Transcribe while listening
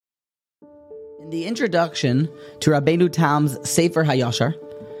In the introduction to Rabbeinu Tam's Sefer HaYashar,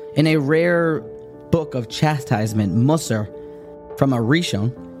 in a rare book of chastisement, Mussar, from a Rishon,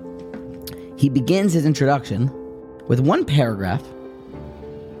 he begins his introduction with one paragraph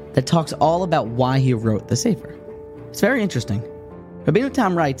that talks all about why he wrote the Sefer. It's very interesting. Rabbeinu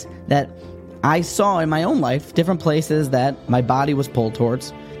Tam writes that I saw in my own life different places that my body was pulled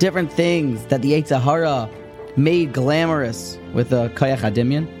towards, different things that the Yetzer Hara made glamorous with the Koyach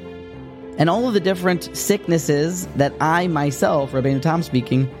HaDimyon, and all of the different sicknesses that I myself, Rabbeinu Tam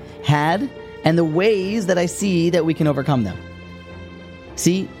speaking, had, and the ways that I see that we can overcome them.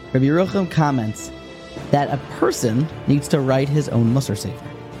 See, Rabbi Yerucham comments that a person needs to write his own Mussar Sefer.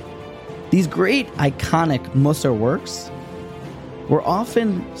 These great, iconic Mussar works were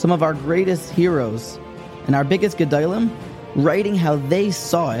often some of our greatest heroes and our biggest Gedolim writing how they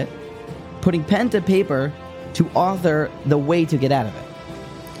saw it, putting pen to paper to author the way to get out of it.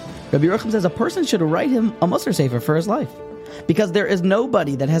 Rabbi Yerucham says a person should write him a Mussar Sefer for his life, because there is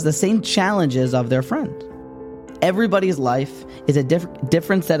nobody that has the same challenges of their friend. Everybody's life is a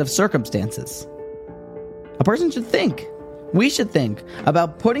different set of circumstances. A person should think, we should think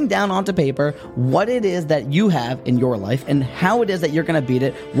about putting down onto paper what it is that you have in your life and how it is that you're going to beat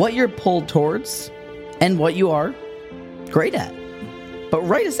it, what you're pulled towards, and what you are great at. But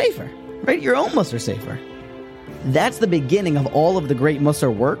write a Sefer. Write your own Mussar Sefer. That's the beginning of all of the great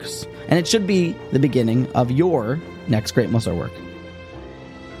Mussar works, and it should be the beginning of your next great Mussar work.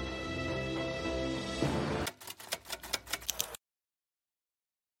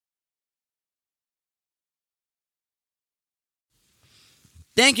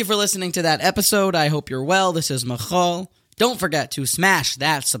 Thank you for listening to that episode. I hope you're well. This is Michal. Don't forget to smash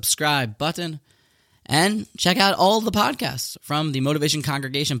that subscribe button and check out all the podcasts from the Motivation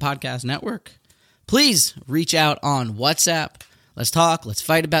Congregation Podcast Network. Please reach out on WhatsApp. Let's talk. Let's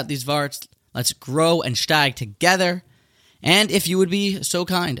fight about these varts. Let's grow and steig together. And if you would be so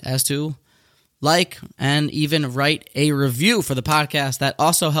kind as to like and even write a review for the podcast, that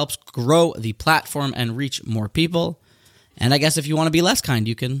also helps grow the platform and reach more people. And I guess if you want to be less kind,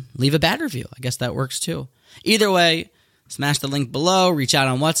 you can leave a bad review. I guess that works too. Either way, smash the link below, reach out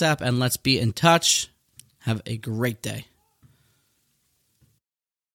on WhatsApp, and let's be in touch. Have a great day.